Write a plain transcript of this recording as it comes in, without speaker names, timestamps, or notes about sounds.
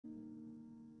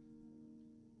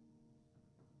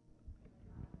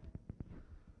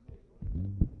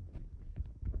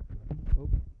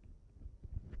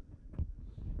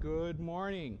Good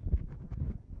morning.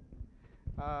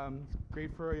 It's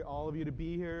great for all of you to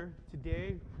be here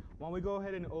today. Why don't we go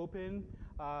ahead and open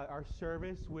our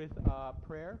service with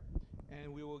prayer,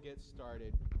 and we will get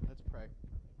started. Let's pray.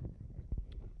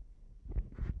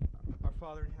 Our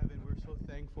Father in heaven, we're so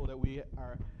thankful that we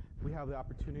have the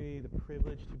opportunity, the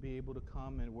privilege to be able to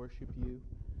come and worship you.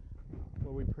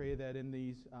 Lord, we pray that in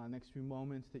these next few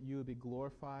moments that you would be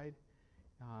glorified,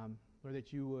 Lord,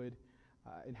 that you would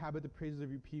inhabit the praises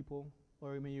of your people.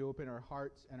 Lord, may you open our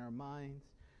hearts and our minds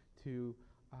to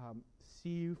see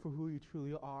you for who you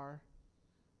truly are,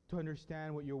 to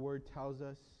understand what your word tells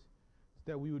us,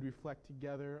 so that we would reflect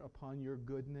together upon your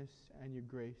goodness and your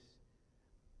grace.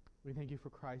 We thank you for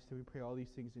Christ, and we pray all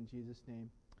these things in Jesus' name.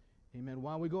 Amen.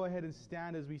 Why don't we go ahead and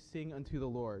stand as we sing unto the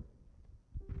Lord.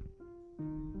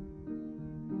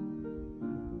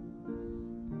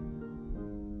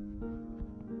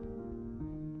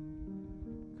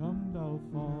 Come thou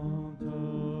fount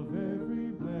of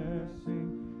every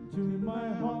blessing, tune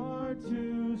my heart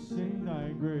to sing thy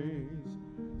grace.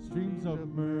 Streams of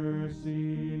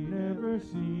mercy never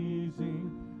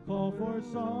ceasing, call for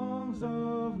songs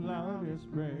of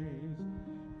loudest praise.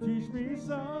 Teach me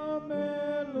some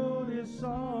melodious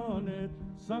sonnet,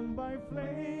 sung by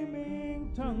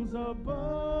flaming tongues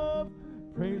above.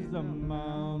 Praise the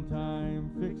mount I'm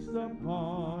fixed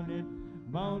upon it,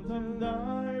 mount of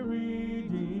thy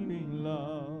redeeming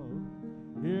love.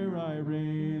 Here I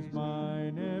raise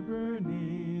mine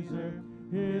Ebenezer,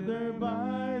 hither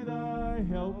by thy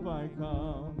help I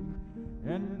come,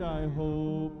 and I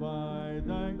hope by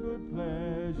thy good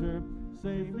pleasure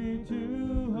safely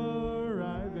to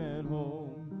arrive at home.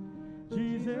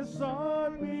 Jesus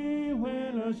sought me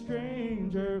when a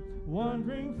stranger,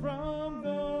 wandering from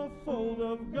the fold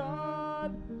of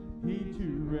God. He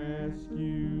to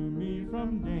rescue me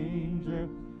from danger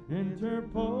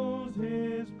interposed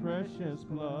his precious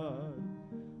blood.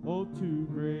 Oh, to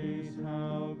grace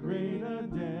how great a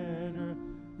debtor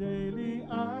daily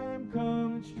I'm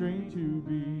constrained to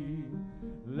be.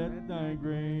 Let thy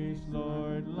grace,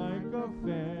 Lord, like a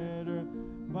fetter,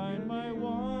 bind my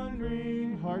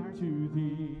wandering heart to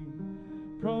thee.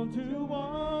 Prone to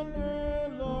wander,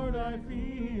 Lord, I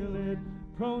feel it,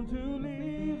 prone to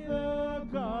leave the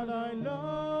God I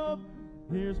love.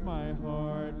 Here's my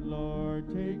heart, Lord,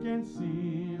 take and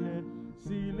seal it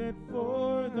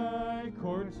for thy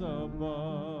courts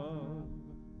above.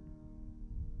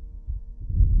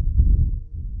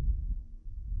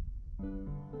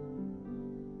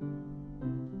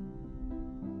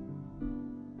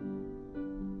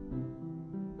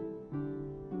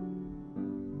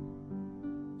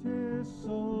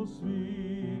 So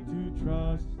sweet to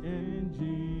trust in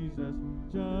Jesus,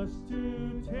 just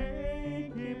to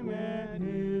take him at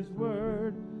his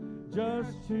word,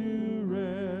 just to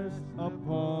rest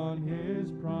upon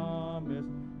his promise,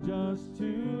 just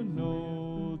to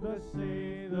know thus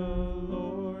say the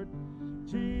Lord.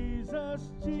 Jesus,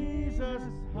 Jesus,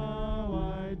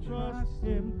 how I trust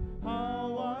him,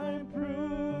 how I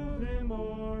prove him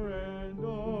o'er and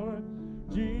o'er.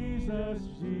 Jesus,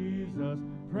 Jesus,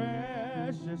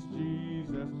 precious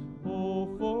Jesus,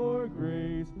 oh, for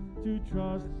grace to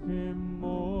trust him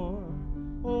more.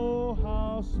 Oh,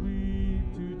 how sweet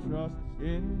to trust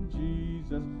in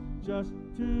Jesus, just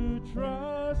to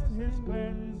trust his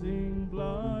cleansing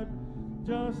blood,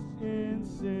 just in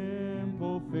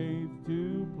simple faith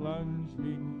to plunge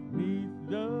me neath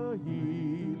the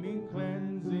healing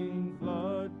cleansing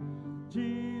flood.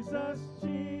 Jesus,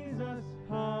 Jesus,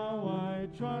 how I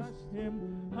trust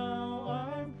him, how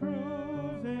I've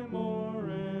proved him o'er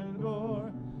and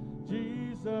o'er.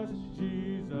 Jesus,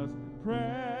 Jesus,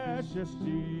 precious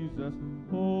Jesus,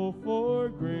 oh, for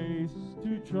grace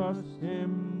to trust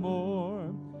him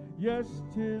more. Yes,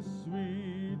 'tis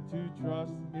sweet to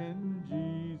trust in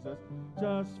Jesus,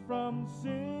 just from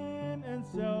sin and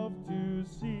self to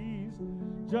cease,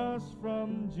 just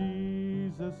from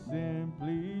Jesus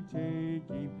simply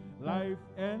taking life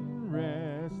and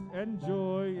rest and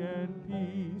joy and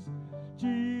peace.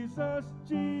 Jesus,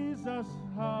 Jesus,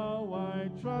 how I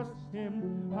trust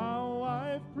him, how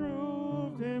I've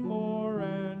proved him o'er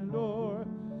and o'er.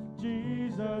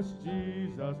 Jesus,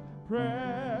 Jesus,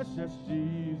 precious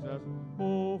Jesus,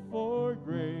 oh, for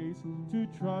grace to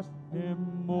trust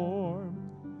him more.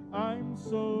 I'm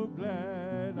so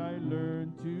glad I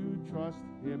learned to trust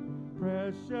him,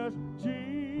 precious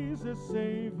Jesus,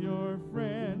 Savior,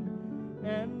 friend.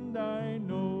 And I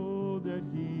know that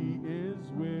he is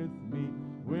with me,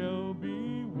 will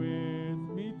be with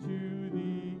me to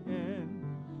the end.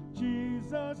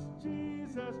 Jesus,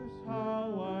 Jesus,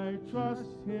 how I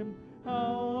trust him,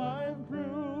 how I've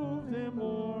proved him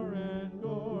o'er and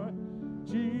o'er.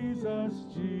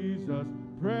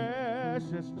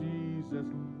 Jesus.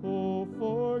 Oh,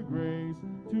 for grace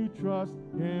to trust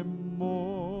Him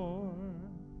more.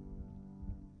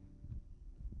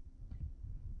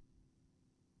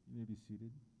 You may be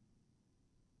seated.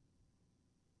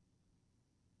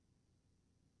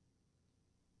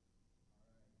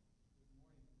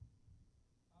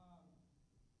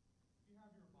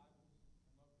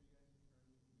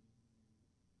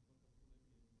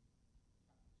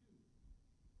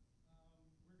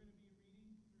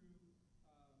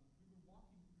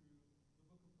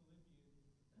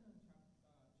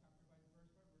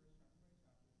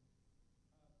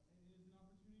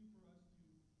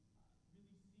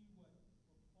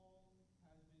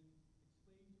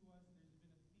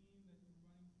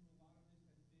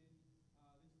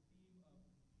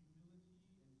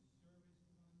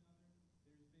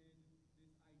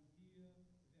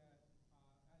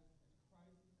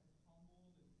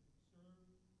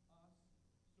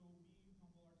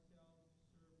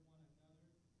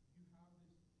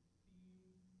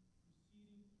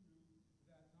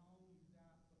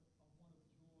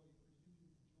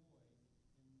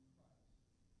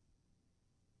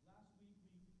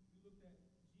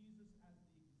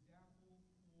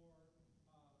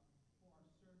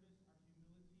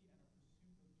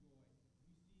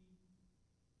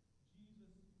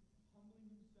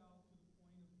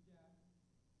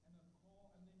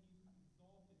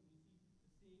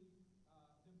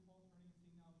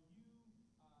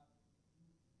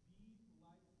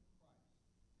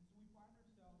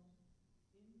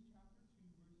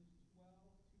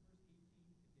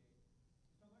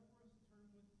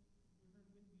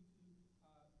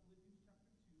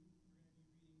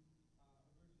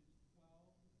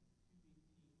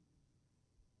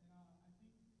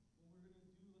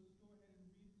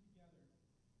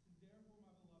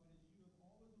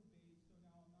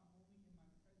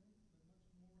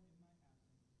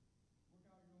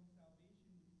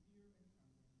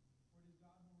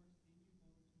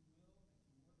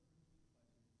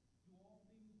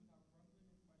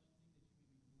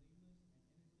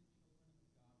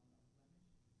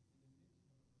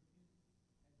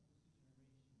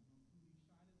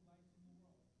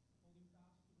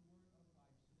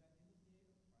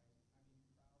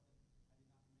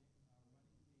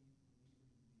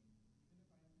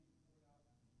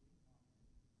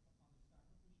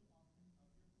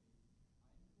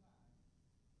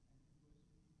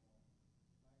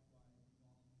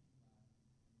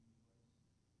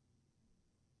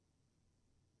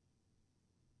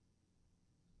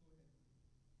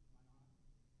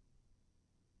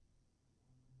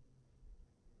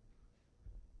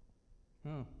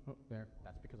 Oh, there.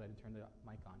 That's because I didn't turn the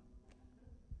mic on.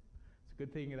 It's a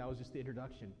good thing that was just the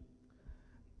introduction.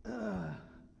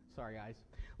 Sorry, guys.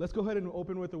 Let's go ahead and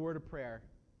open with a word of prayer.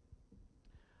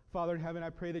 Father in heaven, I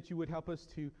pray that you would help us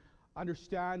to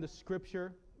understand the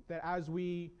Scripture, that as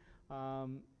we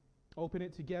open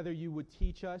it together, you would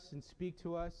teach us and speak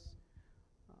to us.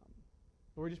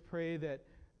 Lord, just pray that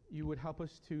you would help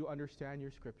us to understand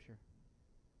your Scripture.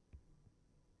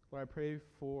 Lord, I pray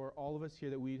for all of us here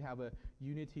that we'd have a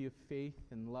unity of faith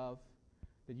and love,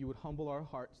 that you would humble our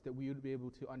hearts, that we would be able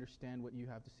to understand what you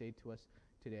have to say to us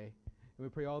today. And we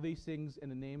pray all these things in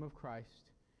the name of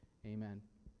Christ. Amen.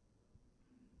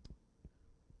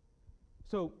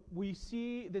 So we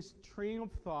see this train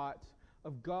of thought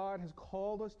of God has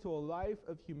called us to a life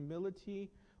of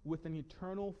humility with an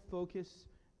eternal focus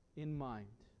in mind.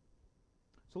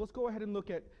 So let's go ahead and look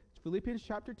at Philippians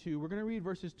chapter 2. We're going to read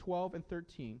verses 12 and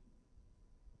 13.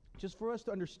 Just for us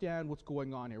to understand what's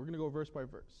going on here. We're going to go verse by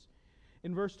verse.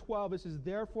 In verse 12 it says,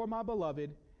 "Therefore, my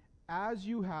beloved, as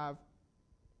you have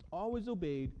always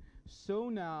obeyed, so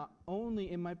now only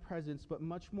in my presence, but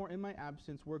much more in my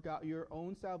absence, work out your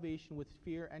own salvation with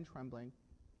fear and trembling.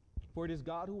 For it is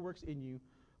God who works in you,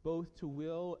 both to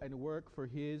will and work for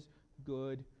his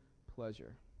good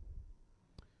pleasure."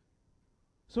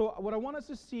 So what I want us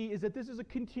to see is that this is a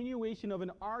continuation of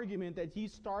an argument that he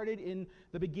started in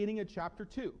the beginning of chapter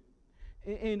 2.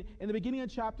 In the beginning of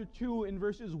chapter 2, in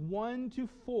verses 1 to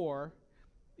 4,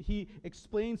 he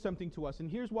explains something to us.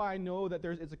 And here's why I know that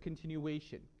it's a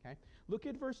continuation. Okay? Look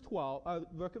at verse 12.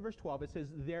 It says,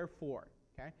 "Therefore."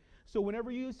 Okay? So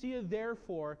whenever you see a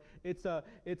 "therefore," it's a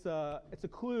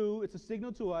clue, it's a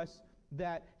signal to us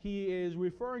that he is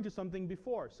referring to something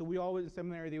before. So we always, in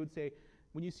seminary, they would say,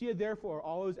 when you see a "therefore,"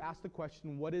 always ask the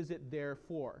question, what is it there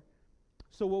for?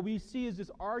 So what we see is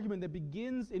this argument that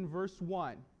begins in verse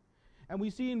 1. And we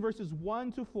see in verses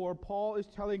 1 to 4, Paul is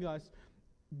telling us,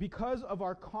 because of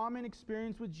our common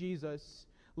experience with Jesus,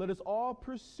 let us all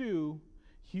pursue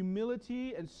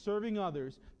humility and serving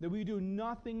others, that we do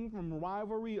nothing from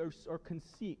rivalry or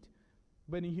conceit,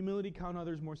 but in humility count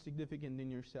others more significant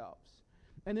than yourselves.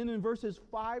 And then in verses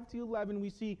 5 to 11, we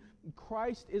see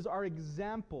Christ is our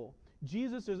example.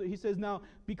 Jesus is, he says, now,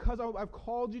 because I've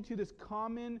called you to this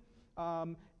common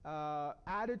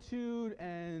attitude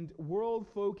and world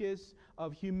focus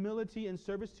of humility and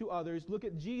service to others, look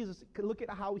at Jesus, look at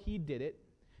how he did it.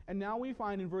 And now we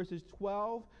find in verses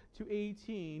 12 to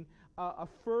 18 a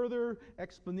further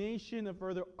explanation, a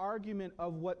further argument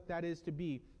of what that is to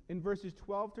be. In verses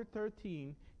 12 to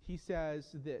 13, he says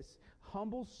this: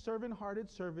 humble, servant-hearted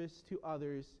service to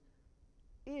others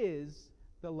is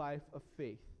the life of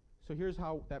faith. So here's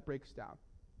how that breaks down.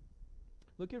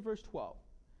 Look at verse 12.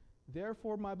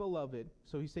 Therefore, my beloved,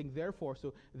 so he's saying therefore,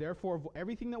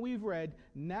 everything that we've read,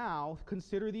 now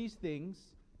consider these things,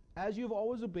 as you have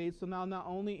always obeyed, so now not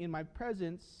only in my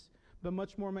presence, but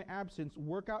much more in my absence,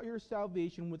 work out your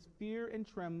salvation with fear and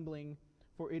trembling,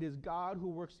 for it is God who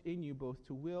works in you both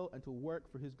to will and to work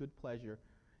for his good pleasure.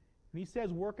 When he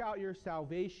says work out your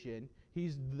salvation,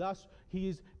 he's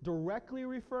directly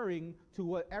referring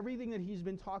to everything that he's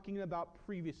been talking about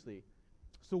previously.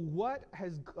 So what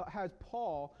has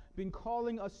Paul been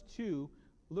calling us to?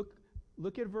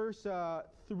 Look at verse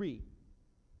 3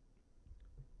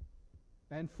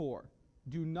 and 4.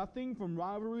 Do nothing from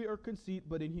rivalry or conceit,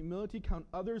 but in humility count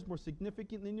others more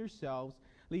significant than yourselves.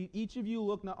 Let each of you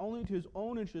look not only to his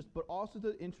own interest, but also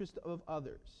to the interest of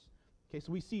others. Okay,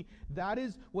 so we see that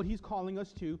is what he's calling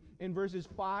us to. In verses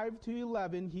 5 to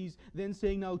 11, he's then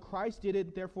saying, now Christ did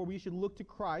it, therefore we should look to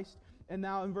Christ. And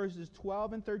now in verses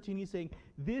 12 and 13, he's saying,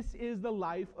 this is the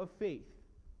life of faith.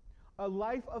 A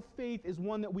life of faith is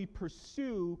one that we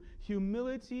pursue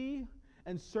humility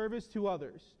and service to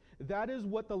others. That is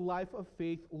what the life of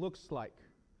faith looks like.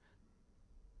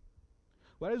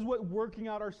 That is what working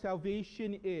out our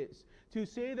salvation is. To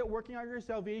say that working out your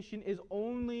salvation is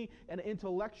only an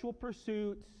intellectual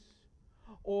pursuit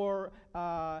or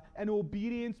an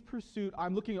obedience pursuit.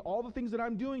 I'm looking at all the things that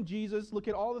I'm doing, Jesus. Look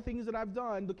at all the things that I've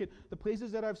done. Look at the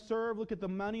places that I've served. Look at the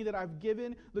money that I've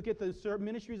given. Look at the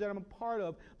ministries that I'm a part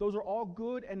of. Those are all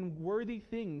good and worthy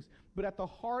things. But at the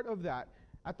heart of that,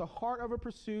 at the heart of a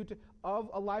pursuit of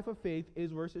a life of faith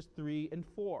is verses 3 and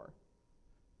 4.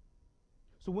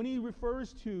 So when he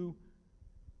refers to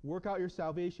work out your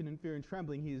salvation in fear and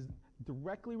trembling, he is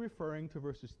directly referring to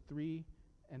verses 3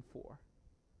 and 4.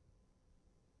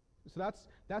 So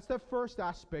that's the first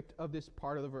aspect of this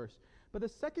part of the verse. But the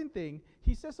second thing,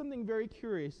 he says something very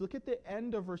curious. Look at the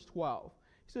end of verse 12.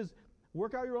 He says,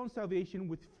 work out your own salvation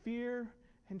with fear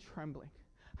and trembling.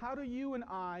 How do you and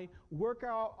I work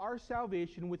out our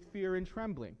salvation with fear and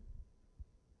trembling?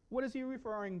 What is he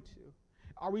referring to?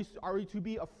 Are we to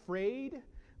be afraid?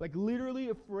 Like literally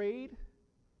afraid?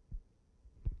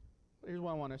 Here's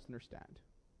what I want us to understand.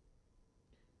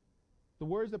 The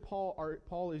words that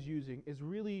Paul is using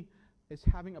is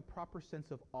having a proper sense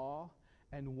of awe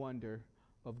and wonder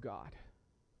of God.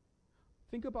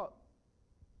 Think about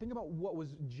what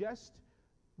was just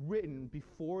written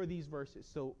before these verses.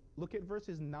 So look at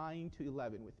verses 9 to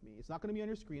 11 with me. It's not going to be on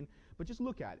your screen, but just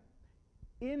look at it.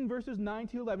 In verses 9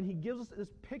 to 11, he gives us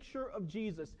this picture of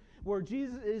Jesus, where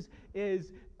Jesus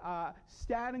is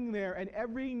standing there, and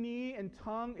every knee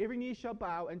shall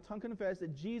bow, and tongue confess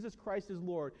that Jesus Christ is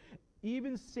Lord.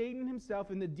 Even Satan himself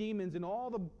and the demons and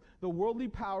all the worldly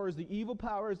powers, the evil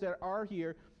powers that are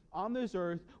here on this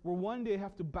earth, will one day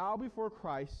have to bow before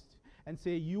Christ and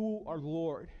say, you are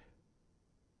Lord.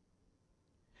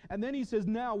 And then he says,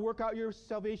 now work out your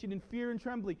salvation in fear and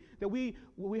trembling. That we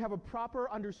have a proper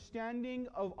understanding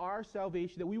of our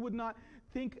salvation. That we would not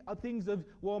think of things of,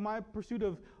 well, my pursuit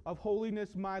of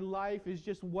holiness, my life is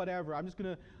just whatever. I'm just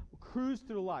going to cruise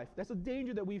through life. That's a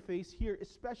danger that we face here,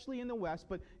 especially in the West,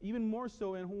 but even more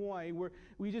so in Hawaii, where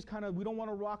we don't want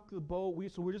to rock the boat.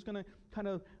 So we're just going to kind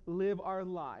of live our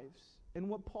lives. And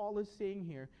what Paul is saying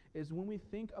here is when we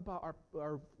think about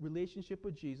our relationship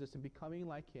with Jesus and becoming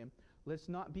like him, let's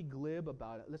not be glib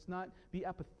about it. Let's not be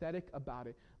apathetic about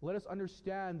it. Let us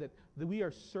understand that we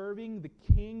are serving the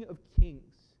King of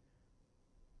Kings.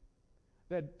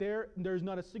 That there's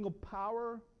not a single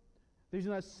power, there's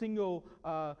not a single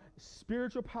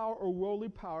spiritual power or worldly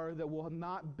power that will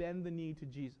not bend the knee to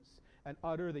Jesus and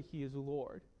utter that he is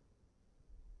Lord.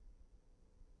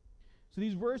 So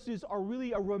these verses are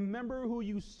really a remember who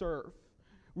you serve.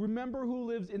 Remember who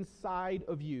lives inside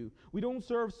of you. We don't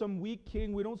serve some weak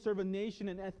king. We don't serve a nation,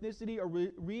 an ethnicity, a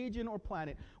region, or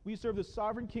planet. We serve the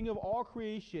sovereign King of all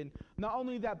creation. Not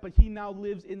only that, but he now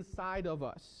lives inside of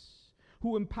us,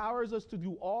 who empowers us to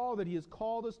do all that he has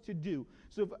called us to do.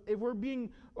 So if we're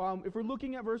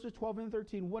looking at verses 12 and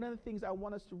 13, one of the things I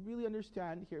want us to really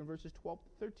understand here in verses 12 to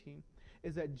 13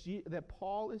 is that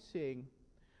Paul is saying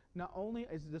Not only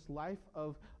is this life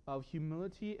of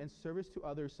humility and service to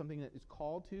others something that is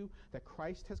called to, that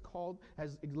Christ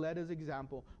has led as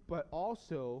example, but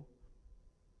also,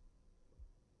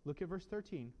 look at verse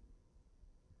 13.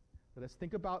 Let us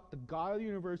think about the God of the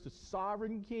universe, the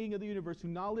sovereign King of the universe who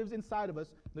now lives inside of us.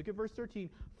 Look at verse 13.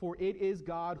 For it is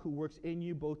God who works in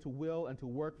you both to will and to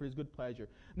work for his good pleasure.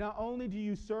 Not only do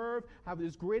you serve, have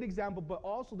this great example, but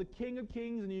also the King of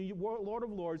kings and the Lord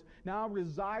of lords now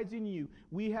resides in you.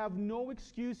 We have no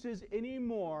excuses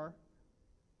anymore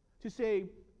to say,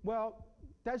 well,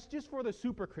 that's just for the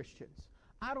super Christians.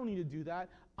 I don't need to do that.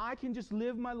 I can just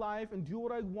live my life and do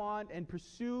what I want and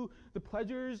pursue the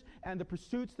pleasures and the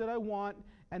pursuits that I want,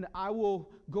 and I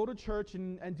will go to church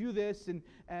and do this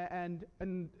and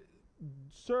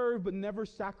serve but never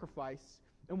sacrifice.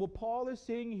 And what Paul is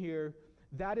saying here,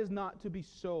 that is not to be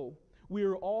so. We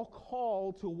are all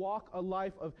called to walk a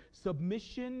life of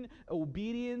submission,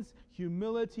 obedience,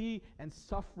 humility, and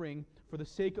suffering for the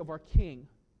sake of our King.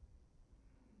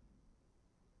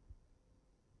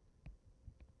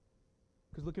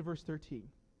 Because look at verse 13.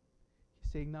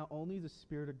 He's saying not only is the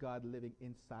Spirit of God living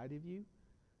inside of you,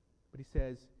 but he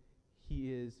says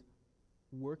he is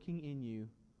working in you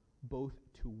both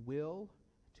to will,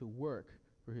 to work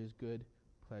for his good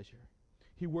pleasure.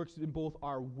 He works in both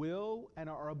our will and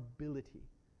our ability.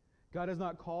 God has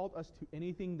not called us to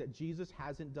anything that Jesus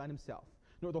hasn't done himself,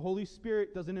 nor the Holy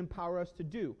Spirit doesn't empower us to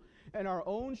do. In our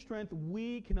own strength,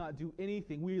 we cannot do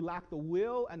anything. We lack the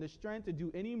will and the strength to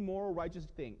do any moral righteous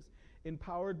things,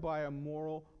 empowered by a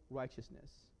moral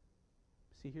righteousness.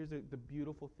 See, here's the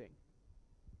beautiful thing.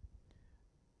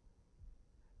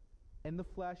 In the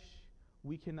flesh,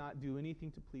 we cannot do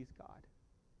anything to please God.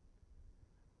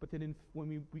 But then when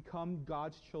we become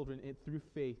God's children through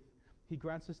faith, he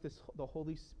grants us the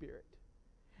Holy Spirit.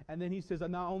 And then he says,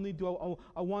 not only do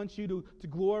I want you to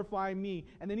glorify me.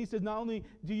 And then he says, not only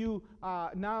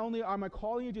am I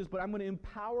calling you to this, but I'm going to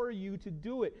empower you to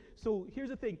do it. So here's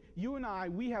the thing. You and I,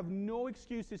 we have no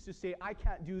excuses to say, I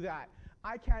can't do that.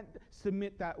 I can't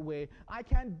submit that way. I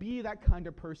can't be that kind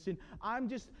of person. I'm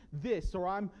just this, or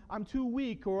I'm too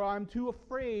weak, or I'm too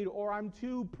afraid, or I'm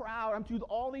too proud. I'm too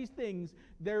all these things.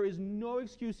 There is no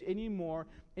excuse anymore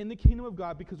in the kingdom of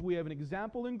God because we have an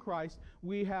example in Christ.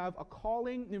 We have a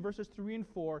calling in verses 3 and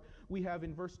 4. We have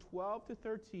in verse 12 to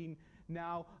 13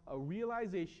 now a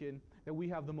realization that we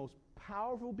have the most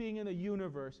powerful being in the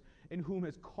universe in whom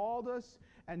has called us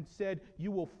and said,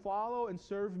 you will follow and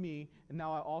serve me. And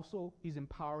now he's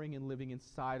empowering and living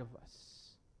inside of us.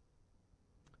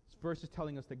 This verse is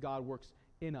telling us that God works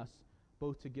in us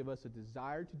both to give us a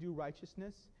desire to do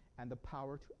righteousness and the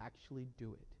power to actually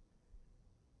do it.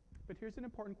 But here's an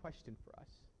important question for us.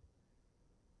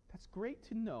 That's great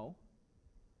to know.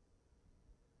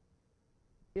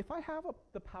 If I have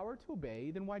the power to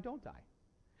obey, then why don't I?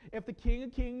 If the King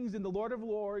of Kings and the Lord of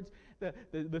Lords,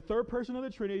 the third person of the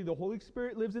Trinity, the Holy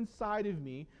Spirit lives inside of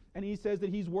me, and he says that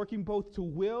he's working both to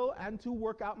will and to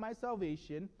work out my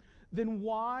salvation, then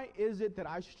why is it that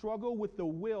I struggle with the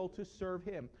will to serve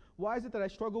him? Why is it that I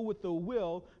struggle with the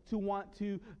will to want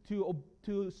to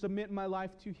submit my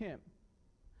life to him?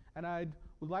 And I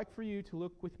would like for you to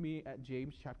look with me at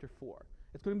James chapter 4.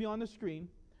 It's going to be on the screen,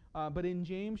 but in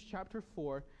James chapter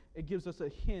 4, it gives us a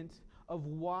hint of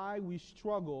why we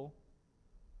struggle.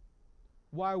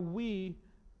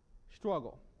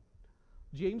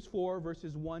 James 4,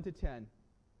 verses 1 to 10.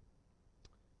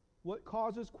 What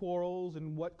causes quarrels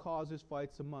and what causes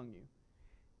fights among you?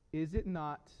 Is it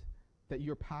not that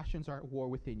your passions are at war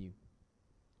within you?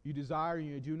 You desire and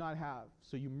you do not have,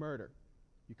 so you murder.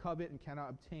 You covet and cannot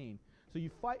obtain, so you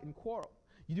fight and quarrel.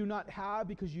 You do not have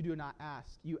because you do not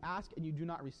ask. You ask and you do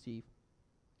not receive,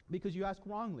 because you ask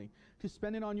wrongly, to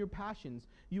spend it on your passions.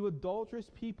 You adulterous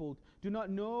people, do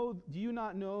you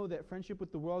not know that friendship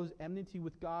with the world is enmity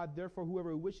with God? Therefore,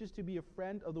 whoever wishes to be a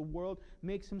friend of the world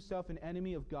makes himself an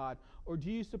enemy of God. Or do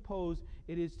you suppose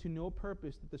it is to no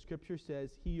purpose that the Scripture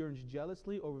says he yearns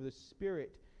jealously over the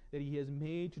Spirit that he has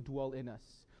made to dwell in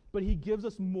us? But he gives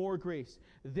us more grace.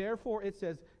 Therefore, it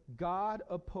says, God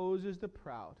opposes the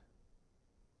proud,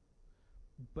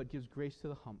 but gives grace to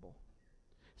the humble.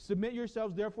 Submit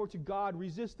yourselves therefore to God.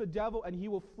 Resist the devil, and he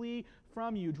will flee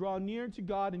from you. Draw near to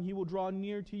God, and he will draw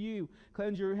near to you.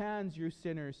 Cleanse your hands, you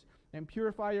sinners, and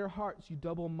purify your hearts, you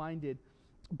double-minded.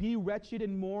 Be wretched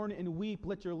and mourn and weep.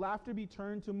 Let your laughter be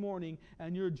turned to mourning,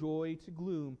 and your joy to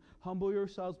gloom. Humble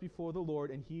yourselves before the Lord,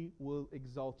 and he will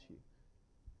exalt you.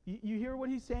 You hear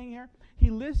what he's saying here? He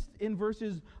lists in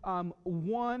verses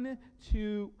 1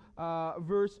 to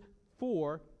verse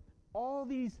 4 all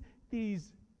these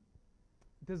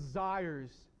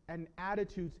desires and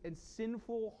attitudes and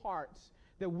sinful hearts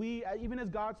that we, even as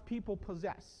God's people,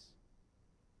 possess.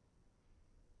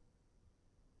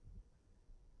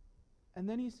 And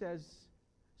then he says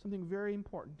something very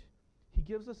important. He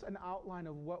gives us an outline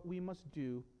of what we must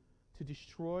do to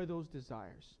destroy those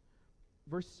desires.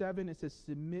 Verse 7, it says,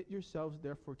 submit yourselves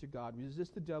therefore to God.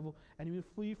 Resist the devil, and he will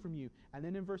flee from you. And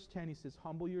then in verse 10, he says,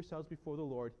 humble yourselves before the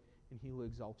Lord, and he will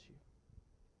exalt you.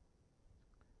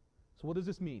 So what does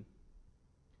this mean?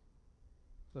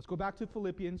 Let's go back to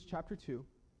Philippians chapter 2.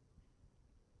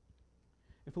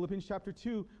 In Philippians chapter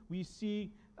 2, we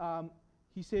see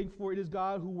he's saying, for it is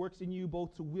God who works in you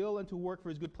both to will and to work for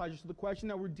his good pleasure. So the question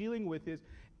that we're dealing with is,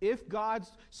 if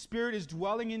God's Spirit is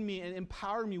dwelling in me and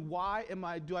empowering me, why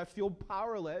do I feel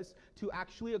powerless to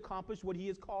actually accomplish what he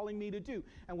is calling me to do?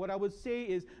 And what I would say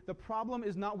is, the problem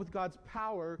is not with God's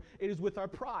power, it is with our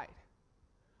pride.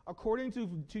 According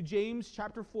to James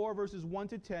chapter 4, verses 1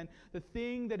 to 10, the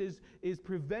thing that is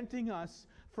preventing us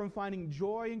from finding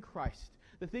joy in Christ,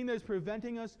 the thing that is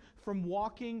preventing us from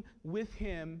walking with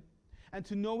him and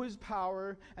to know his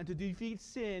power and to defeat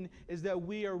sin, is that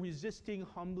we are resisting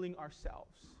humbling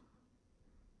ourselves.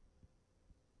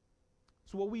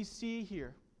 So what we see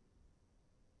here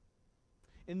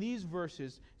in these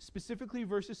verses, specifically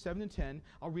verses 7 and 10,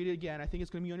 I'll read it again. I think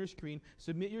it's going to be on your screen.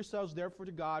 Submit yourselves therefore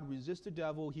to God. Resist the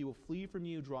devil. He will flee from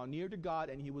you. Draw near to God,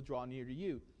 and he will draw near to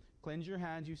you. Cleanse your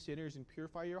hands, you sinners, and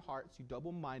purify your hearts, you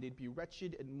double-minded. Be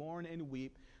wretched and mourn and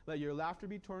weep. Let your laughter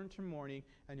be turned to mourning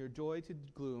and your joy to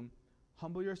gloom.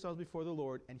 Humble yourselves before the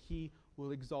Lord, and he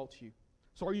will exalt you.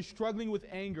 So are you struggling with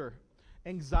anger,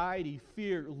 anxiety,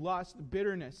 fear, lust,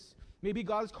 bitterness? Maybe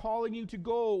God's calling you to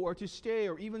go or to stay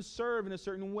or even serve in a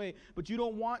certain way, but you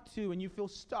don't want to and you feel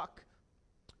stuck.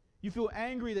 You feel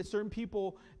angry that certain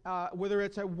people, whether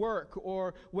it's at work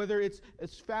or whether it's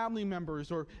family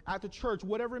members or at the church,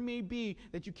 whatever it may be,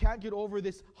 that you can't get over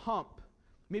this hump.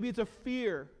 Maybe it's a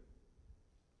fear.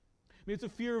 Maybe it's a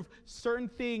fear of certain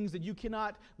things that you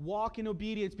cannot walk in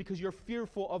obedience because you're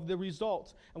fearful of the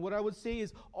results. And what I would say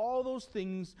is all those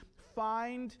things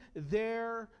find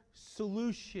their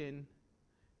solution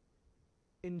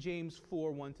in James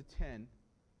 4, 1 to 10.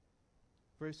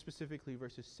 Very specifically,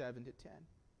 verses 7 to 10.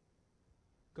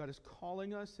 God is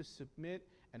calling us to submit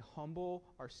and humble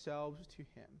ourselves to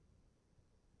him.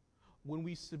 When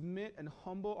we submit and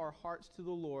humble our hearts to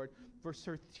the Lord, verse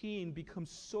 13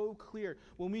 becomes so clear.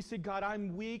 When we say, God,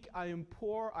 I'm weak, I am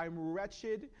poor, I'm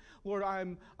wretched. Lord,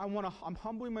 I'm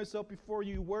humbling myself before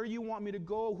you. Where you want me to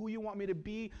go, who you want me to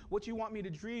be, what you want me to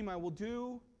dream, I will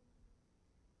do.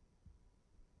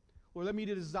 Lord, let me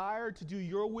desire to do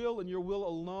your will and your will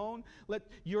alone. Let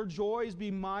your joys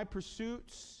be my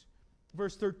pursuits.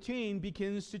 Verse 13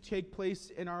 begins to take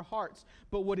place in our hearts.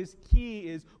 But what is key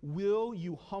is, will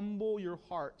you humble your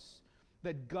hearts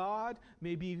that God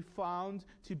may be found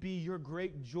to be your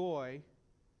great joy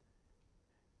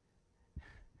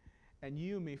and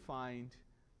you may find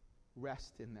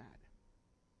rest in that?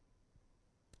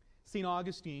 St.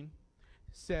 Augustine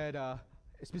said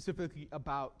specifically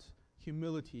about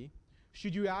humility,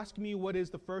 should you ask me what is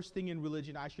the first thing in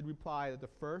religion, I should reply that the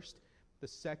first, the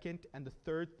second, and the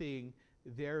third thing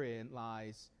therein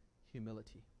lies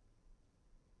humility.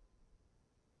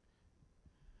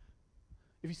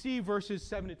 If you see verses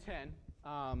 7 to 10,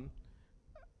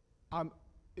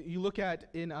 you look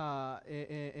at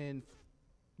in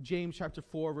James chapter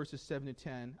 4, verses 7 to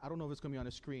 10. I don't know if it's going to be on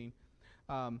the screen.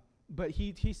 But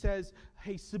he says,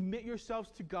 hey, submit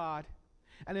yourselves to God.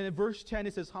 And then in verse 10,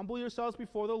 it says, humble yourselves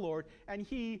before the Lord, and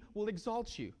he will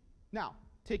exalt you. Now,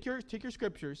 take your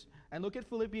scriptures and look at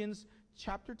Philippians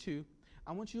chapter 2.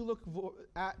 I want you to look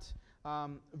at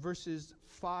verses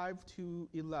 5 to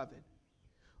 11.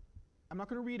 I'm not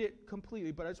going to read it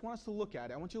completely, but I just want us to look at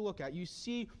it. I want you to look at it. You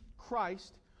see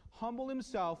Christ humble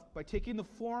himself by taking the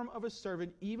form of a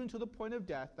servant, even to the point of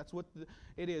death. That's what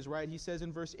it is, right? He says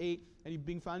in verse 8, and he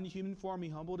being found in human form, he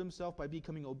humbled himself by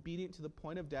becoming obedient to the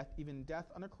point of death, even death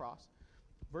on a cross.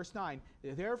 Verse 9,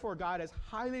 therefore God has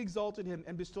highly exalted him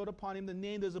and bestowed upon him the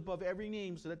name that is above every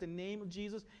name, so that the name of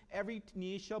Jesus every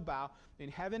knee shall bow, in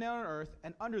heaven and on earth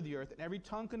and under the earth, and every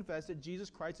tongue confess that Jesus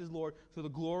Christ is Lord, to the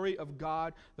glory of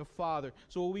God the Father.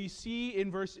 So what we see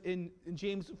in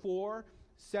James 4,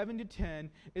 7 to 10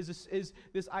 is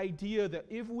this idea that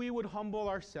if we would humble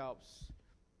ourselves,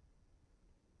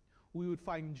 we would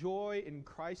find joy in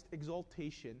Christ's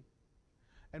exaltation,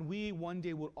 and we one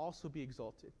day will also be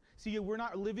exalted. See, we're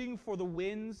not living for the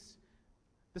wins,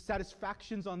 the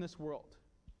satisfactions on this world.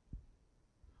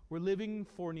 We're living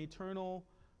for an eternal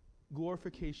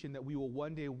glorification that we will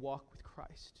one day walk with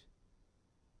Christ.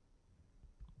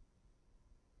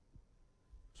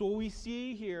 So what we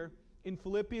see here in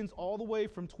Philippians all the way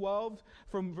from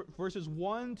verses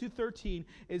 1 to 13,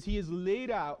 is he has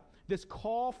laid out this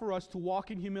call for us to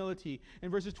walk in humility.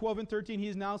 In verses 12 and 13, he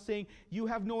is now saying, you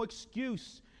have no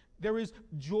excuse. There is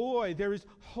joy, there is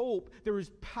hope, there is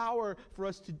power for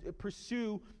us to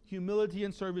pursue humility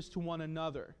and service to one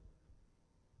another.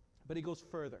 But he goes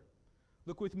further.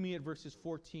 Look with me at verses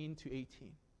 14 to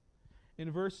 18.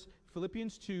 In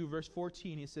Philippians 2, verse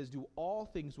 14, he says, do all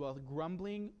things without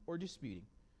grumbling or disputing,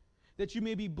 that you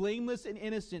may be blameless and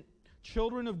innocent,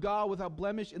 children of God without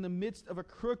blemish in the midst of a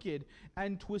crooked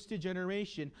and twisted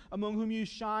generation, among whom you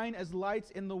shine as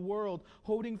lights in the world,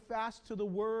 holding fast to the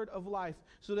word of life,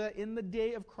 so that in the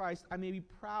day of Christ I may be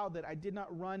proud that I did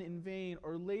not run in vain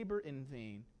or labor in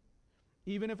vain.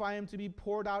 Even if I am to be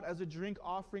poured out as a drink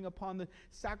offering upon the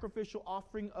sacrificial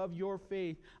offering of your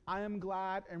faith, I am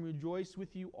glad and rejoice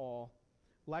with you all.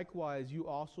 Likewise, you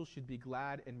also should be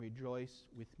glad and rejoice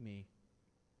with me.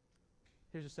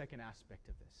 Here's a second aspect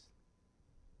of this.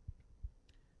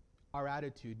 Our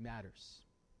attitude matters.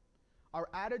 Our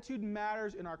attitude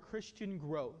matters in our Christian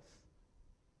growth.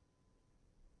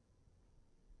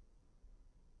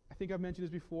 I think I've mentioned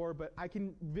this before, but I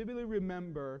can vividly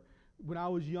remember when I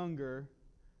was younger,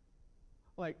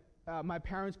 my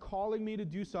parents calling me to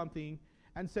do something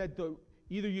and said,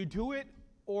 either you do it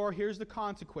or here's the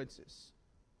consequences.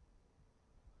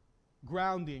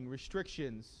 Grounding,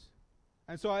 restrictions.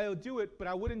 And so I would do it, but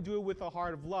I wouldn't do it with a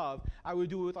heart of love. I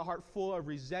would do it with a heart full of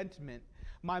resentment.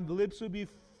 My lips would be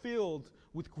filled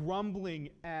with grumbling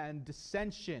and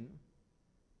dissension.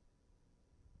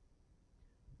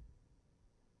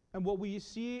 And what we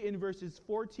see in verses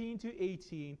 14 to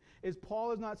 18 is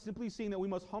Paul is not simply saying that we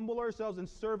must humble ourselves and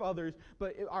serve others,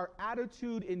 but our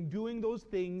attitude in doing those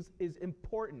things is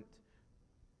important.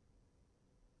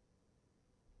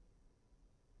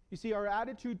 You see, our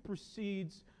attitude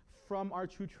proceeds from our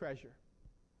true treasure.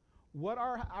 What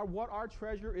our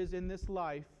treasure is in this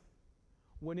life,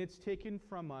 when it's taken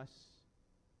from us,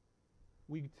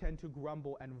 we tend to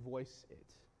grumble and voice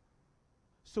it.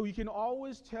 So you can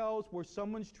always tell where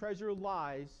someone's treasure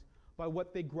lies by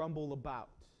what they grumble about,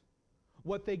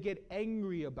 what they get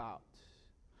angry about.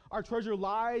 Our treasure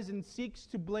lies and seeks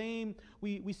to blame.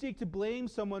 We seek to blame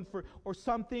someone or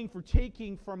something for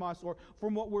taking from us or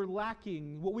from what we're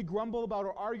lacking. What we grumble about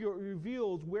or argue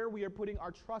reveals where we are putting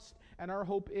our trust and our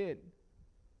hope in.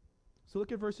 So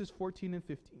look at verses 14 and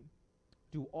 15.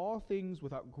 Do all things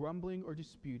without grumbling or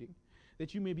disputing,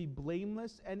 that you may be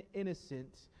blameless and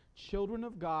innocent, children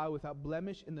of God without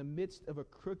blemish in the midst of a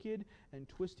crooked and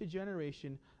twisted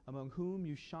generation, among whom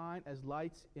you shine as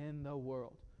lights in the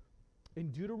world. In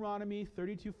Deuteronomy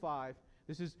 32:5,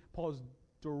 this is Paul's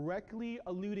directly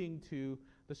alluding to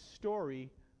the story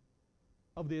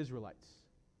of the Israelites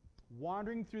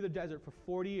wandering through the desert for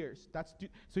 40 years.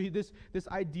 This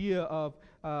idea of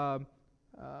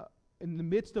in the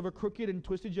midst of a crooked and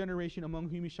twisted generation, among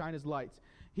whom you shine as lights.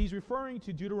 He's referring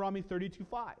to Deuteronomy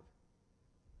 32:5.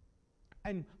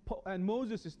 And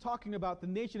Moses is talking about the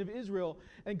nation of Israel,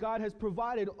 and God has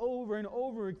provided over and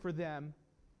over for them.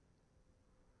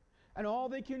 And all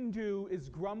they can do is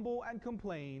grumble and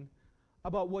complain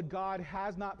about what God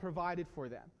has not provided for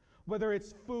them, whether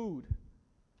it's food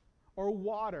or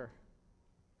water.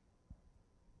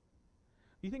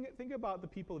 You think about the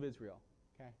people of Israel,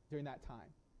 okay, during that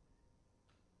time.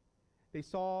 They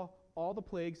saw all the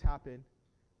plagues happen.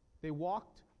 They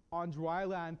walked on dry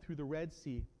land through the Red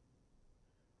Sea.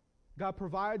 God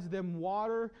provides them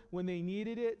water when they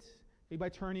needed it by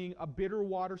turning a bitter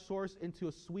water source into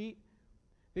a sweet.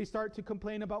 They start to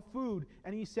complain about food,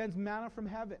 and he sends manna from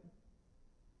heaven.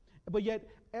 But yet,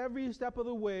 every step of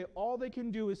the way, all they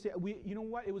can do is say, you know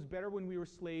what? It was better when we were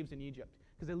slaves in Egypt,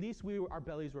 because at least our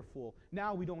bellies were full.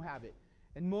 Now we don't have it.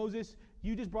 And Moses,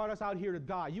 you just brought us out here to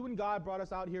die. You and God brought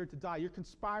us out here to die. You're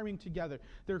conspiring together.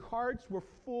 Their hearts were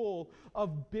full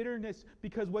of bitterness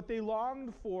because what they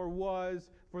longed for was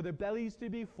for their bellies to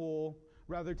be full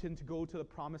rather than to go to the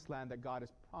promised land that God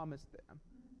has promised them.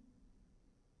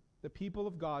 The people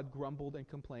of God grumbled and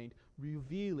complained,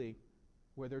 revealing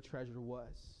where their treasure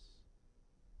was.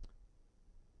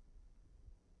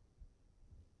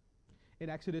 In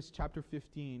Exodus chapter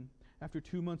 15, after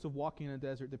 2 months of walking in the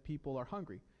desert, the people are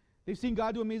hungry. They've seen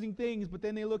God do amazing things, but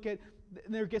then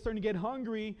they're starting to get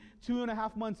hungry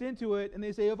 2.5 months into it, and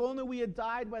they say, if only we had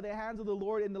died by the hands of the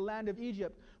Lord in the land of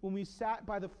Egypt, when we sat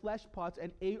by the flesh pots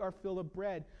and ate our fill of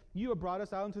bread. You have brought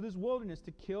us out into this wilderness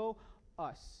to kill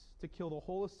us, to kill the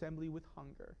whole assembly with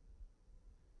hunger.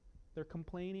 Their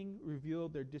complaining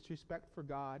revealed their disrespect for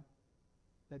God,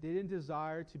 that they didn't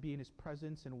desire to be in his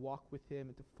presence and walk with him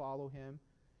and to follow him.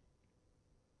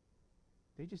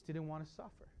 They just didn't want to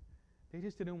suffer. They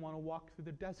just didn't want to walk through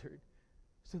the desert.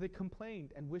 So they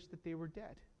complained and wished that they were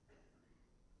dead.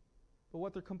 But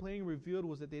what their complaining revealed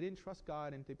was that they didn't trust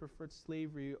God and they preferred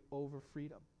slavery over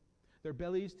freedom. Their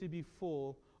bellies to be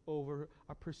full over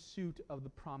a pursuit of the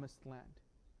promised land.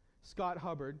 Scott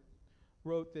Hubbard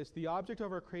wrote this: the object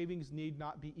of our cravings need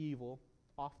not be evil.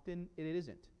 Often it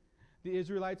isn't. The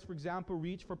Israelites, for example,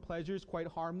 reach for pleasures quite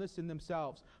harmless in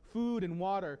themselves. Food and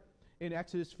water in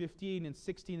Exodus 15 and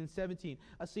 16 and 17.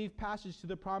 A safe passage to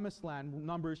the promised land,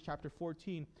 Numbers chapter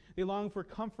 14. They long for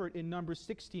comfort in Numbers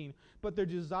 16. But their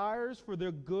desires for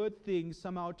their good things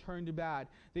somehow turned to bad.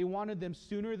 They wanted them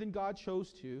sooner than God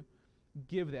chose to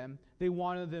give them. They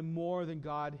wanted them more than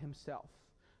God himself.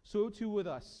 So too with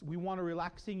us. We want a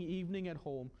relaxing evening at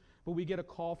home, but we get a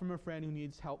call from a friend who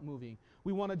needs help moving.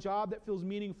 We want a job that feels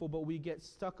meaningful, but we get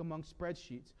stuck among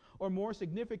spreadsheets. Or more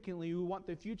significantly, we want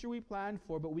the future we planned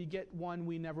for, but we get one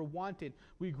we never wanted.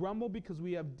 We grumble because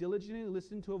we have diligently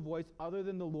listened to a voice other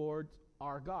than the Lord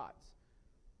our God's,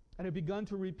 and have begun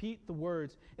to repeat the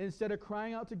words. Instead of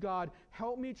crying out to God,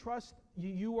 help me trust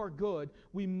you are good,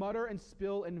 we mutter and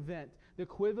spill and vent. The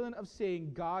equivalent of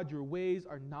saying, God, your ways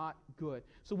are not good.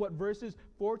 So what verses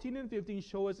 14 and 15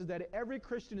 show us is that every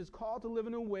Christian is called to live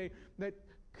in a way that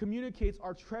communicates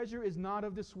our treasure is not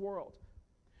of this world.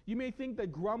 You may think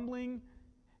that grumbling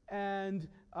and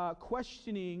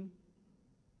questioning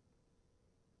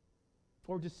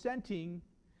or dissenting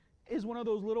is one of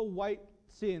those little white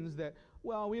sins that,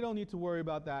 well, we don't need to worry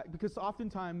about that, because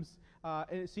oftentimes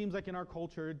it seems like in our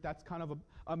culture that's kind of an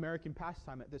American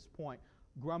pastime at this point.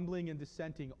 Grumbling and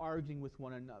dissenting, arguing with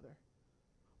one another.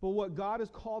 But what God has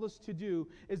called us to do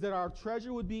is that our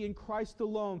treasure would be in Christ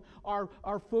alone.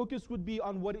 Our focus would be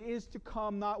on what is to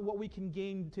come, not what we can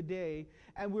gain today.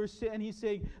 And He's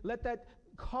saying, let that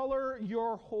color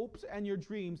your hopes and your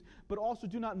dreams, but also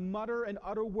do not mutter and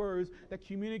utter words that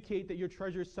communicate that your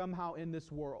treasure is somehow in this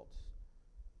world.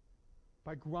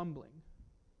 By grumbling.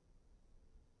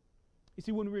 You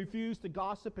see, when we refuse to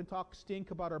gossip and talk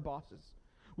stink about our bosses,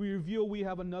 we reveal we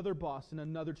have another boss and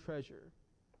another treasure.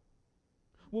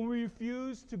 When we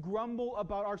refuse to grumble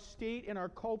about our state and our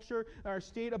culture, and our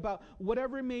state about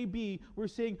whatever it may be, we're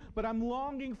saying, but I'm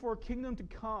longing for a kingdom to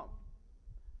come.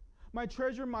 My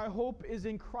treasure, my hope is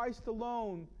in Christ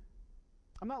alone.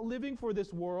 I'm not living for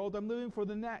this world, I'm living for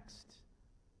the next.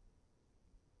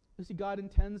 You see, God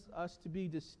intends us to be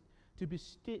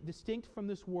distinct from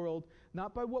this world,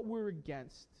 not by what we're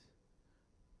against,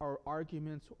 our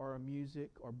arguments or our music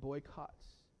or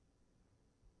boycotts,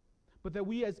 but that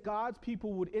we as God's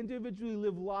people would individually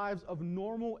live lives of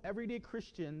normal, everyday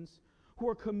Christians who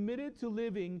are committed to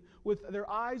living with their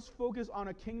eyes focused on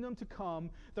a kingdom to come,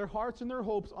 their hearts and their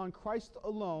hopes on Christ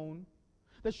alone,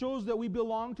 that shows that we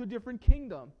belong to a different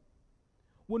kingdom.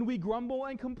 When we grumble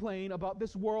and complain about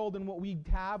this world and what we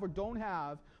have or don't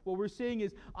have, what we're saying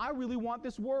is, I really want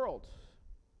this world.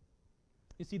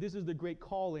 You see, this is the great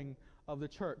calling of the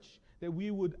church, that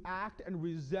we would act and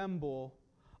resemble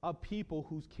a people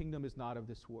whose kingdom is not of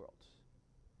this world.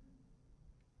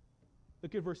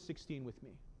 Look at verse 16 with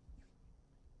me.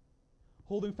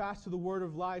 Holding fast to the word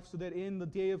of life, so that in the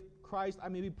day of Christ I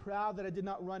may be proud that I did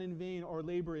not run in vain or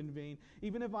labor in vain.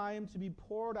 Even if I am to be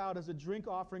poured out as a drink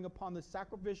offering upon the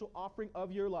sacrificial offering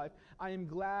of your life, I am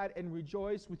glad and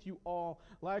rejoice with you all.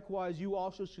 Likewise, you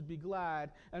also should be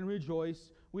glad and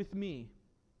rejoice with me.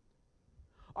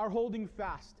 Our holding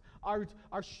fast, our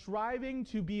striving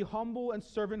to be humble and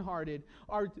servant-hearted,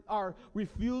 our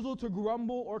refusal to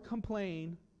grumble or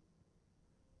complain,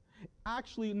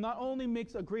 actually not only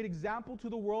makes a great example to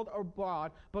the world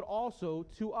abroad, but also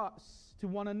to us, to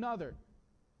one another.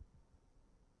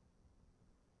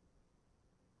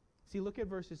 See, look at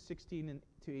verses 16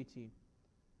 to 18.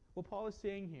 What Paul is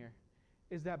saying here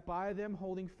is that by them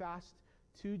holding fast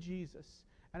to Jesus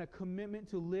and a commitment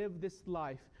to live this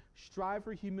life, strive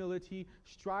for humility,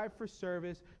 strive for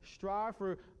service, strive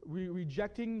for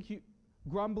rejecting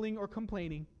grumbling or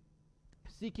complaining,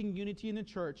 seeking unity in the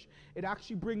church, it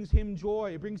actually brings him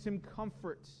joy, it brings him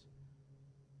comfort.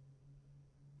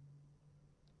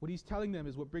 What he's telling them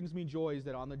is, what brings me joy is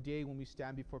that on the day when we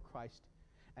stand before Christ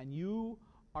and you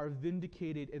are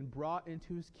vindicated and brought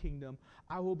into his kingdom,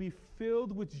 I will be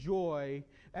filled with joy,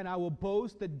 and I will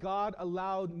boast that God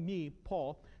allowed me,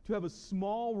 Paul, to have a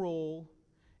small role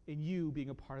in you being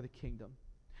a part of the kingdom.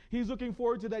 He's looking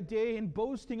forward to that day and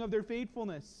boasting of their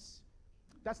faithfulness.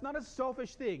 That's not a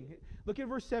selfish thing. Look at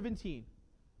verse 17.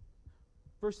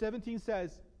 Verse 17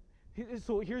 says,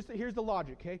 so here's the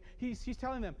logic, okay? He's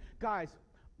telling them, guys,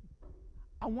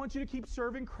 I want you to keep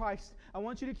serving Christ. I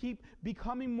want you to keep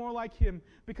becoming more like Him,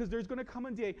 because there's going to come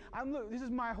a day. This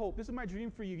is my hope. This is my dream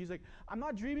for you. He's like, I'm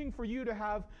not dreaming for you to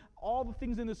have all the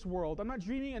things in this world. I'm not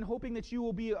dreaming and hoping that you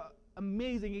will be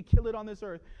amazing and kill it on this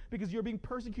earth because you're being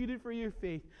persecuted for your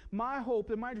faith. My hope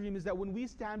and my dream is that when we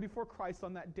stand before Christ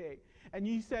on that day, and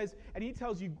He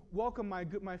tells you, welcome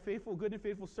my faithful, good and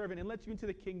faithful servant, and lets you into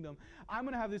the kingdom, I'm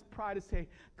going to have this pride to say,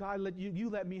 God, you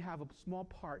let me have a small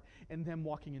part in them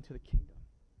walking into the kingdom.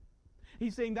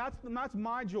 He's saying that's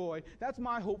my joy. That's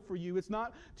my hope for you. It's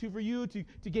not for you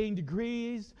to gain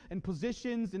degrees and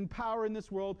positions and power in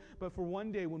this world, but for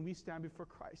one day when we stand before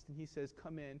Christ and He says,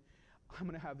 come in, I'm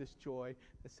going to have this joy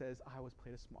that says, I was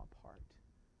played a small part.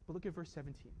 But look at verse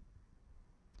 17.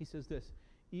 He says this,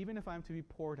 even if I'm to be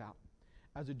poured out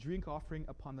as a drink offering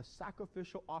upon the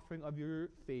sacrificial offering of your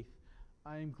faith,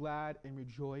 I am glad and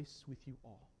rejoice with you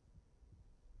all.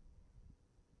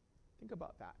 Think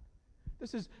about that.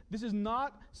 This is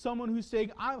not someone who's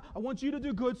saying, I want you to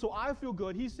do good so I feel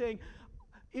good. He's saying,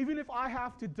 even if I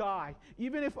have to die,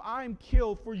 even if I'm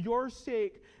killed for your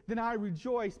sake, then I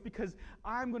rejoice because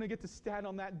I'm going to get to stand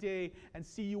on that day and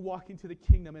see you walk into the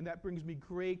kingdom, and that brings me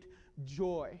great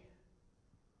joy.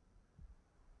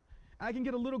 And I can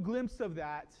get a little glimpse of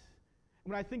that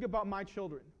when I think about my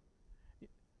children.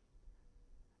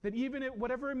 That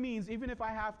whatever it means, even if I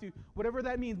have to, whatever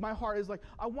that means, my heart is like,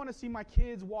 I want to see my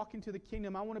kids walk into the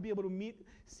kingdom. I want to be able to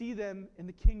see them in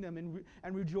the kingdom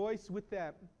and rejoice with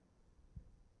them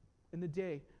in the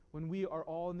day when we are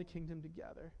all in the kingdom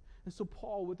together. And so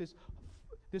Paul, with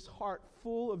this heart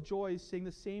full of joy, is saying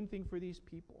the same thing for these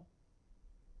people.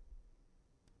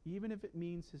 Even if it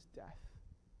means his death.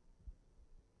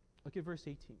 Look at verse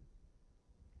 18.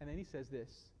 And then he says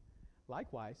this,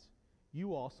 likewise,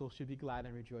 you also should be glad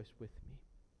and rejoice with me.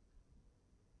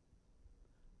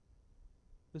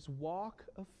 This walk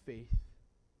of faith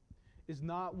is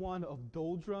not one of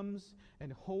doldrums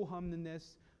and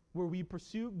ho-humness where we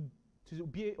pursue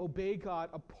to obey God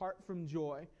apart from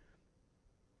joy.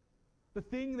 The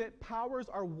thing that powers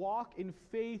our walk in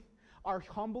faith, our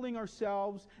humbling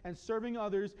ourselves and serving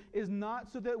others, is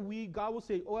not so that God will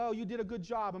say, well, you did a good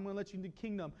job, I'm going to let you into the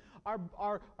kingdom.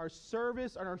 Our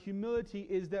service and our humility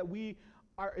is that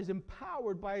is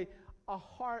empowered by a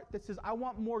heart that says, I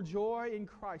want more joy in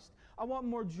Christ. I want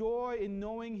more joy in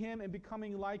knowing Him and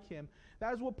becoming like Him.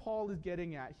 That is what Paul is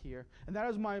getting at here. And that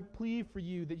is my plea for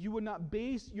you, that you would not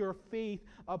base your faith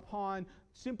upon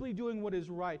simply doing what is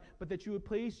right, but that you would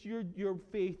place your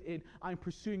faith in, I'm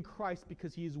pursuing Christ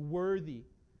because He is worthy.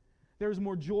 There is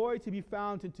more joy to be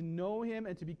found to know Him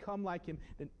and to become like Him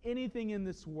than anything in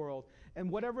this world. And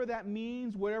whatever that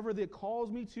means, whatever that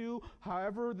calls me to,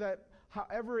 however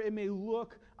it may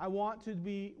look, I want to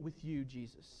be with you,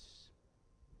 Jesus.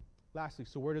 Lastly,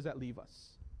 so where does that leave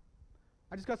us?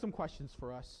 I just got some questions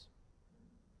for us.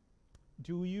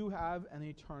 Do you have an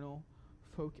eternal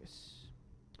focus?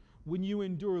 When you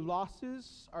endure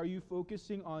losses, are you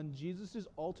focusing on Jesus'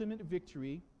 ultimate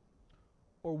victory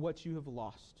or what you have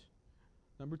lost?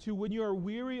 Number 2, when you are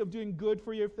weary of doing good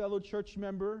for your fellow church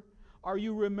member, are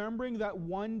you remembering that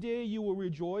one day you will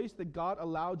rejoice that God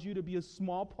allowed you to be a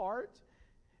small part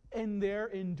in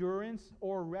their endurance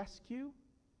or rescue?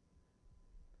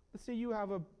 Let's say you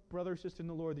have a brother or sister in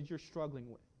the Lord that you're struggling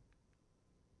with.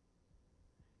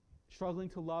 Struggling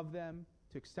to love them,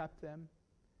 to accept them.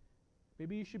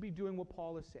 Maybe you should be doing what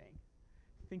Paul is saying.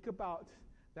 Think about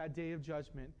that day of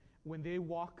judgment when they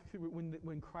walk through,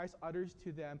 when Christ utters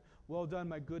to them, well done,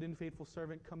 my good and faithful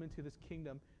servant, come into this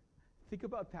kingdom. Think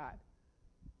about that.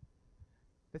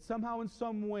 That somehow in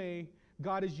some way,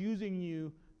 God is using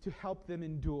you to help them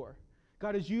endure.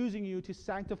 God is using you to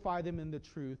sanctify them in the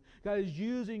truth. God is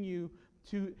using you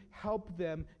to help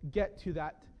them get to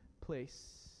that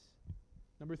place.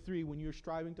 Number 3, when you're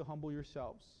striving to humble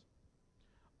yourselves,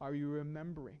 are you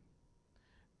remembering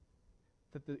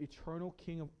that the eternal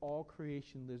King of all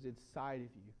creation lives inside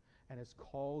of you and has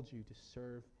called you to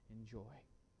serve in joy?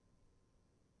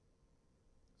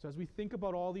 So as we think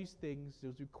about all these things,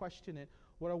 as we question it,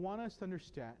 what I want us to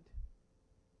understand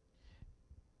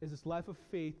is this life of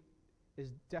faith is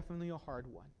definitely a hard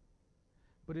one.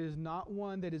 But it is not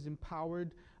one that is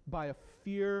empowered by a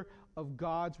fear of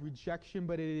God's rejection,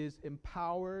 but it is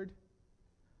empowered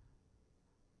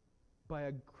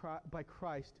by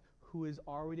Christ, who has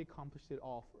already accomplished it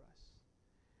all for us.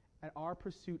 And our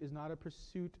pursuit is not a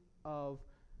pursuit of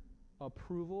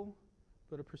approval,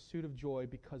 but a pursuit of joy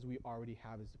because we already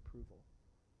have His approval.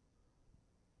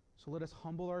 So let us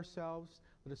humble ourselves,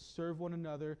 let us serve one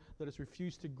another, let us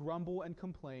refuse to grumble and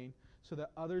complain, so that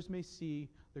others may see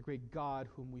the great God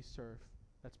whom we serve.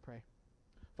 Let's pray.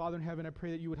 Father in heaven, I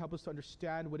pray that you would help us to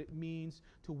understand what it means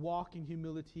to walk in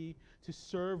humility, to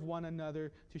serve one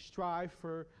another, to strive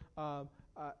for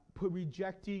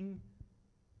rejecting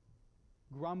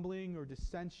grumbling or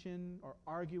dissension or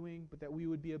arguing, but that we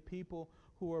would be a people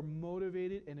who are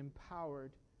motivated and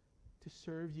empowered to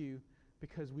serve you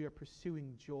because we are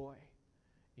pursuing joy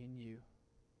in you.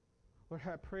 Lord,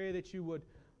 I pray that you would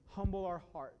humble our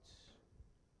hearts,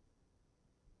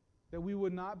 that we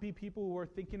would not be people who are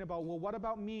thinking about, well, what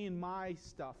about me and my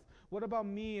stuff? What about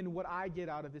me and what I get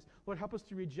out of this? Lord, help us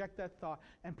to reject that thought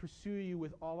and pursue you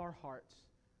with all our hearts.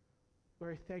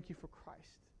 Lord, I thank you for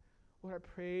Christ. Lord, I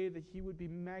pray that he would be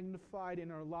magnified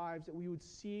in our lives, that we would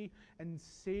see and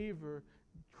savor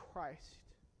Christ,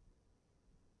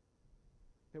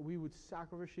 that we would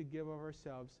sacrificially give of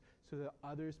ourselves so that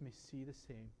others may see the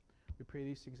same. We pray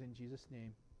these things in Jesus'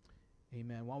 name.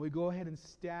 Amen. While we go ahead and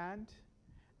stand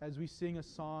as we sing a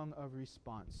song of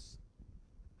response.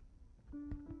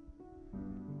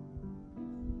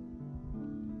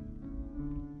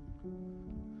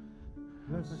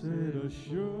 Blessed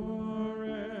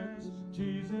assurance,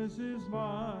 Jesus is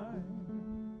mine.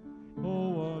 Oh,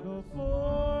 what a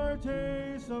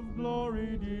foretaste of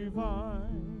glory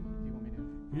divine.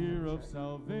 Here of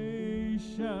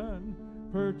salvation,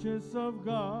 purchase of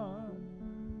God,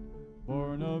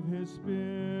 born of his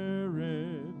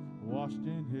Spirit, washed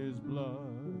in his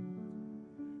blood.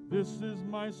 This is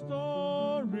my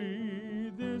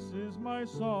story, this is my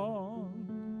song,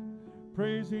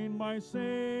 praising my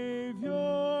Savior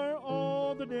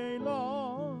all the day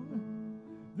long.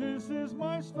 This is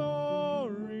my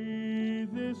story,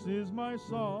 this is my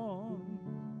song,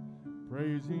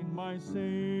 praising my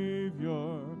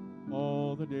Savior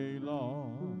all the day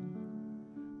long.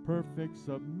 Perfect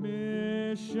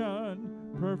submission,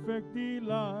 perfect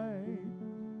delight,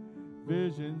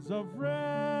 visions of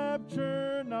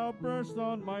rapture now burst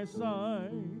on my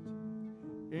sight.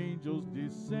 Angels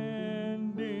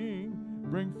descending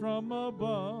bring from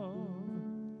above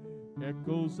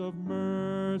echoes of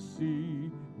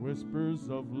mercy, whispers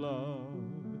of love.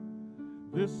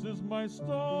 This is my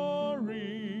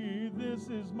story, this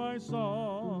is my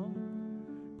song,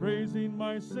 praising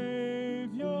my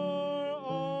Savior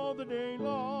all the day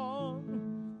long.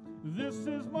 This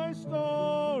is my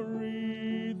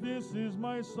story, this is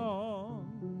my song,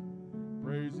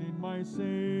 praising my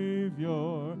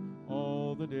Savior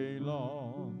all the day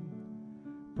long.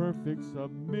 Perfect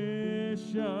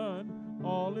submission,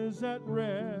 all is at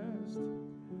rest.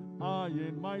 I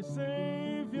in my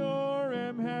Savior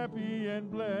am happy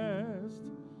and blessed,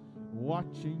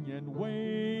 watching and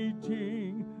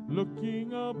waiting,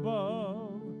 looking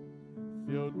above,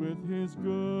 filled with his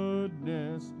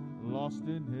goodness, lost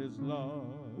in his love.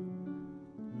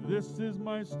 This is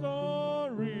my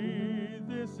story,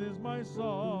 this is my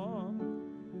song,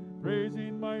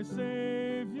 praising my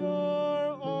Savior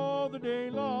all the day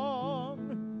long.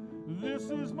 This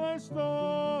is my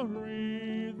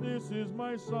story, this is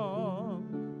my song,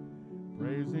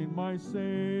 praising my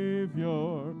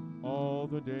Savior all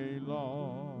the day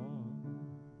long.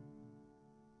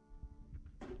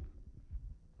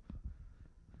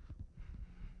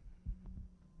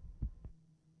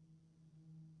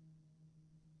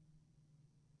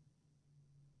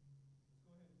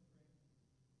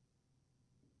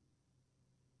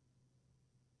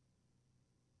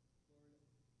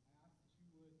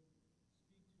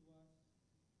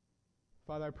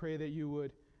 Father, I pray that you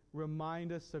would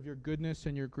remind us of your goodness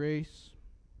and your grace.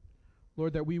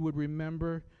 Lord, that we would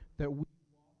remember that we walk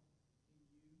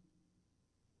in you.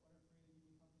 Lord, I pray that you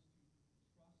would help us to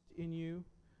trust in you.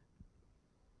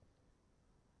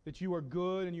 That you are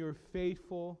good and you are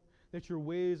faithful. That your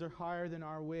ways are higher than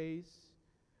our ways.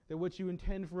 That what you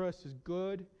intend for us is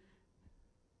good.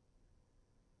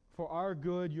 For our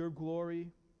good, your glory.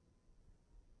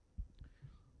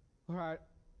 Lord,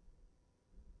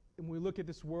 when we look at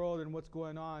this world and what's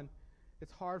going on,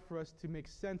 it's hard for us to make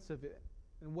sense of it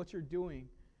and what you're doing.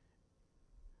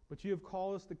 But you have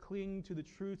called us to cling to the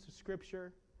truths of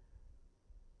Scripture.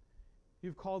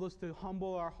 You've called us to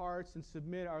humble our hearts and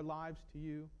submit our lives to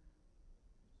you.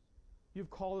 You've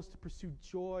called us to pursue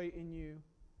joy in you.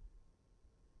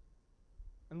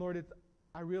 And Lord,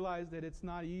 I realize that it's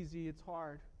not easy, it's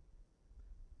hard.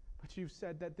 But you've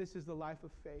said that this is the life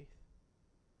of faith.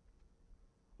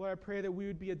 Lord, I pray that we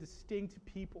would be a distinct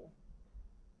people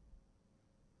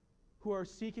who are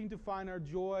seeking to find our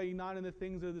joy not in the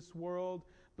things of this world,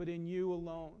 but in you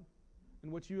alone,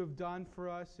 and what you have done for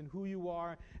us, and who you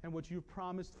are, and what you've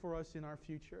promised for us in our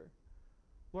future.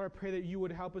 Lord, I pray that you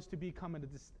would help us to become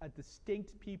a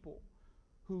distinct people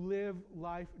who live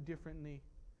life differently.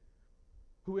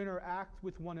 who interact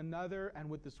with one another and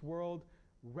with this world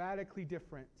radically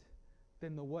different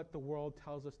than what the world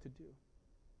tells us to do.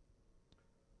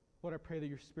 Lord, I pray that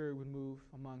your Spirit would move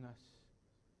among us,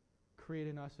 create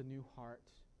in us a new heart.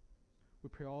 We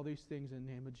pray all these things in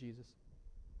the name of Jesus.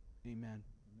 Amen.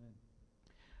 Amen.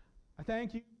 I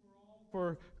thank you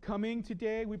for coming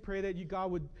today. We pray that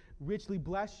God would richly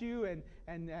bless you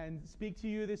and speak to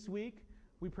you this week.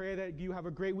 We pray that you have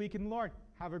a great week in the Lord.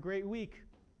 Have a great week.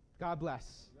 God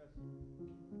bless.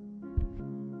 Bless.